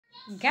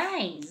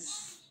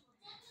Guys,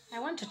 I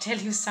want to tell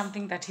you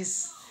something that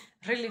is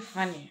really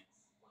funny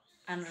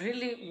and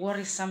really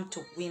worrisome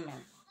to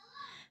women.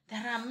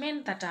 There are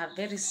men that are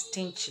very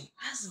stingy.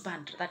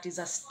 Husband that is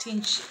a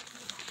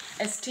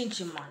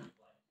stingy man.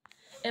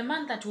 A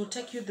man that will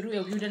take you through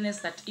a wilderness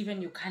that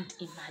even you can't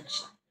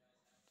imagine.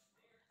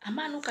 A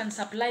man who can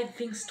supply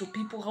things to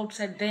people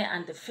outside there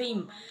and the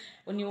fame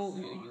when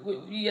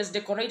he has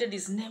decorated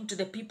his name to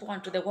the people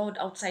and to the world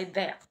outside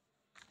there.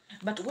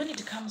 But when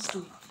it comes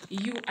to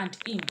you and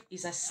him,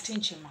 he's a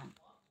stingy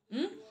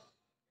man.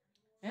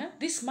 Yeah?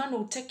 This man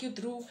will take you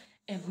through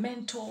a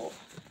mental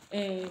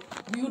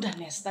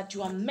wilderness that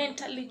you are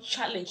mentally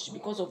challenged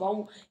because of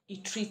how he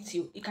treats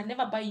you. He can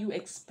never buy you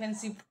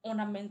expensive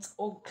ornaments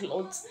or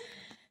clothes.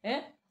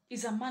 Eh?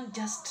 Is a man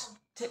just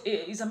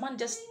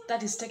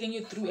that is taking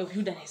you through a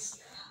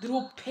wilderness,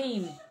 through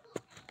pain,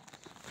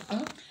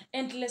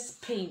 endless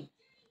pain.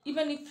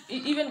 Even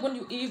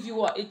when if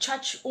you are a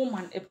church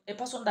woman, a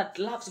person that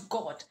loves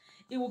God,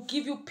 he will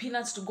give you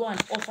peanuts to go and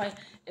offer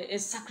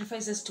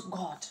sacrifices to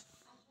God.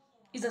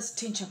 Is a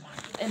stingy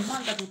man, a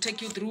man that will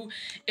take you through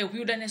a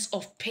wilderness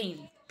of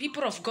pain.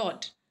 People of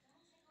God,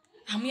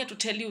 I'm here to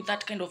tell you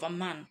that kind of a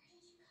man,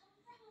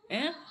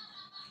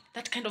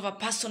 that kind of a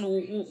person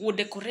who will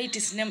decorate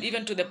his name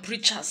even to the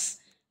preachers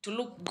to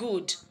look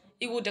good.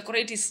 He will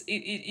decorate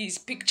his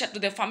picture to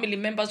the family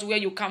members where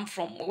you come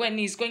from. When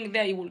he's going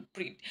there, he will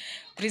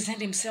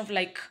present himself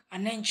like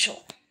an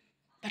angel.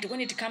 But when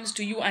it comes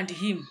to you and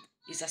him,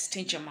 he's a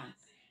stingy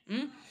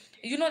man.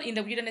 You know, in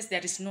the wilderness,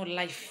 there is no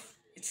life.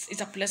 It's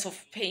a place of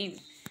pain.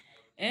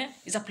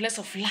 It's a place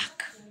of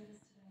lack.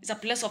 It's a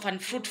place of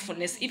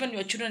unfruitfulness. Even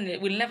your children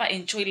will never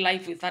enjoy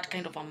life with that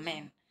kind of a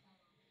man.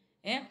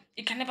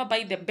 You can never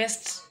buy the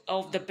best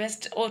of the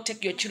best or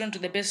take your children to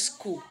the best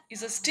school.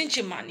 He's a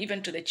stingy man,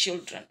 even to the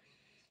children.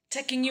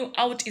 Taking you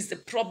out is the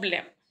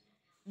problem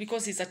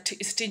because he's a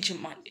stingy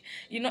man.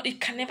 You know, he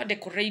can never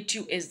decorate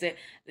you as the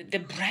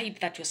bride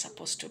that you're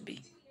supposed to be.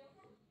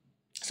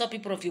 So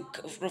people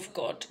of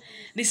God,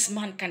 this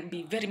man can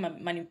be very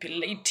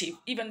manipulative.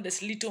 Even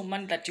this little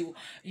man that you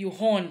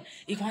own,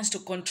 he wants to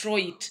control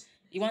it.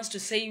 He wants to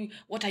say,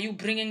 what are you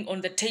bringing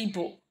on the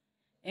table?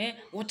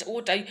 What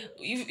are you,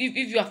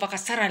 if you are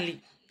vakasarali,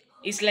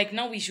 it's like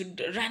now we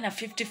should run a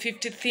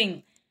 50-50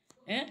 thing.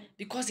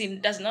 Because he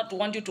does not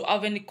want you to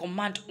have any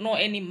command, nor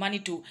any money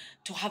to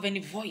have any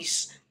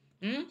voice.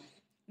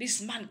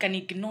 This man can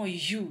ignore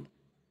you.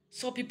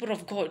 So people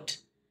of God,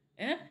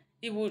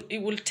 it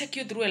will take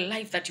you through a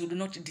life that you do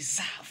not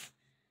deserve.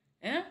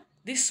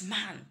 This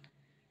man,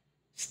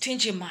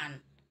 stingy man,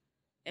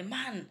 a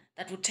man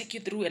that will take you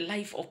through a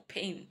life of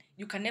pain.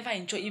 You can never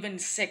enjoy even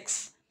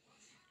sex.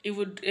 It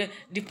would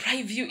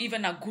deprive you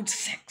even a good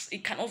sex.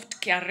 It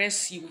cannot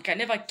caress you. It can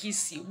never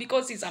kiss you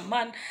because he's a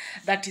man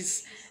that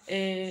is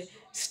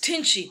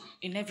stingy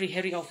in every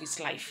area of his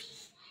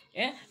life.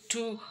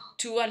 To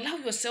allow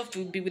yourself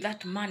to be with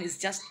that man is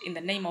just in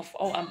the name of,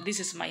 oh, this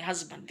is my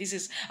husband.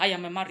 I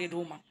am a married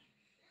woman.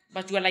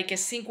 But you are like a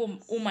single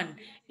woman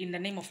in the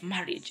name of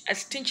marriage. A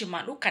stingy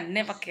man who can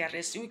never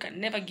caress you, who can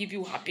never give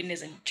you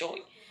happiness and joy.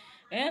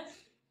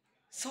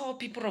 So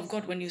people of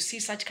God, when you see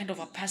such kind of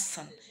a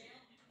person,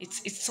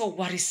 it's so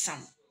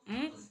worrisome.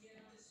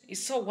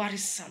 It's so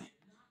worrisome.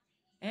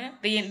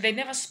 They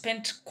never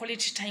spent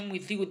quality time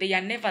with you. They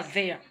are never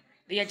there.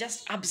 They are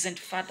just absent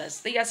fathers.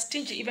 They are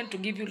stingy even to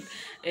give you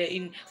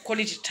in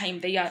quality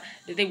time.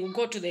 They will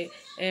go to the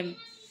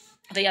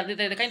they are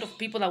the kind of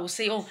people that will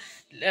say, oh,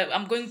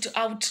 I'm going to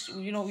out,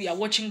 we are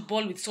watching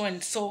ball with so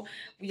and so,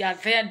 we are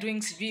there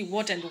doing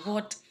what and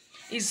what.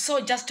 Is so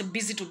just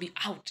busy to be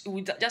out.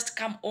 We just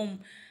come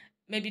home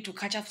maybe to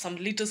catch up some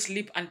little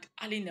sleep, and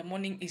early in the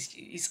morning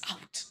is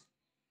out.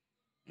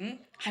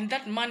 And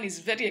that man is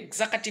very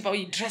executive how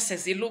he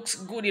dresses. He looks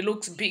good, he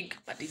looks big,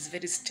 but he's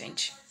very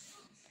stingy.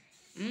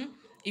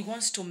 He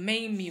wants to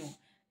maim you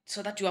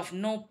so that you have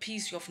no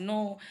peace, you have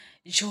no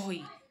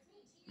joy.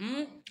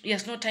 He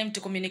has no time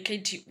to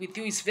communicate with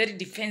you. He's very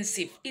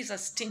defensive. He's a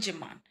stingy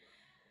man.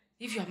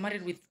 If you are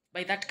married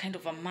by that kind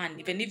of a man,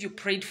 even if you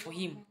prayed for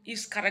him,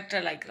 his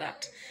character like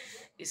that,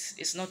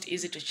 it's not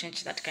easy to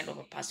change that kind of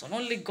a person.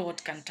 Only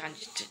God can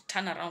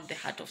turn around the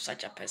heart of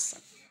such a person.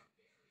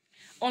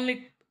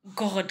 Only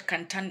God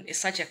can turn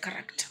such a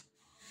character,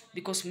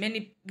 because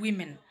many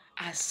women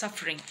are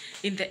suffering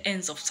in the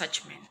hands of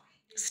such men,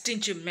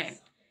 stingy men.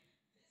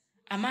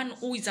 A man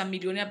who is a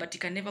millionaire but he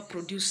can never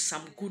produce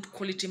some good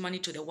quality money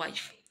to the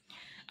wife.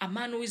 A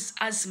man who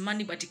has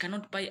money but he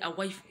cannot buy a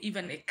wife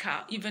even a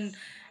car, even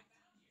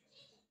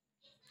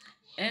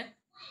a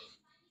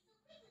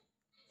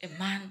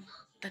man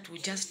that will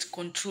just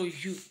control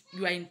you.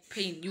 You are in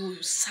pain. You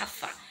will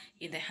suffer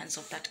in the hands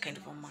of that kind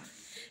of a man.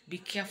 Be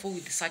careful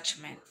with such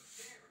men.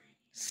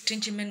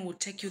 Stingy men will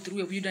take you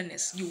through a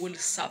wilderness. You will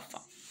suffer.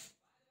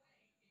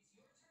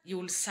 You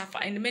will suffer.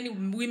 And many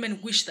women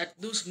wish that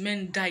those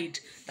men died,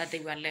 that they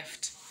were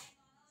left.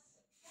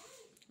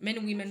 Many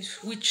women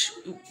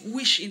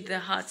wish in their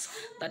hearts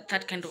that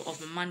that kind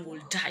of a man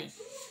will die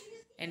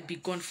and be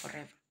gone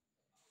forever.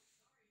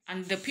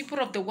 And the people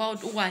of the world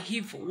who are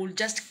evil will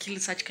just kill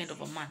such kind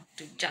of a man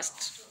to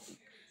just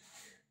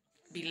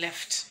be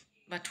left.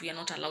 But we are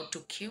not allowed to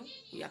kill.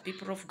 We are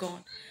people of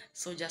God.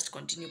 So just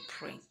continue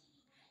praying.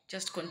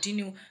 Just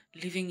continue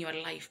living your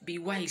life. Be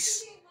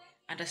wise.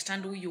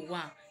 Understand who you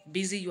are.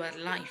 Busy your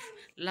life.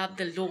 Love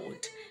the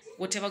Lord.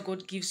 Whatever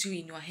God gives you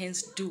in your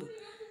hands, do.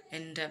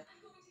 And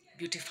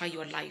beautify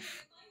your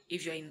life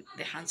if you're in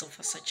the hands of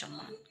such a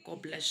man.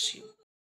 God bless you.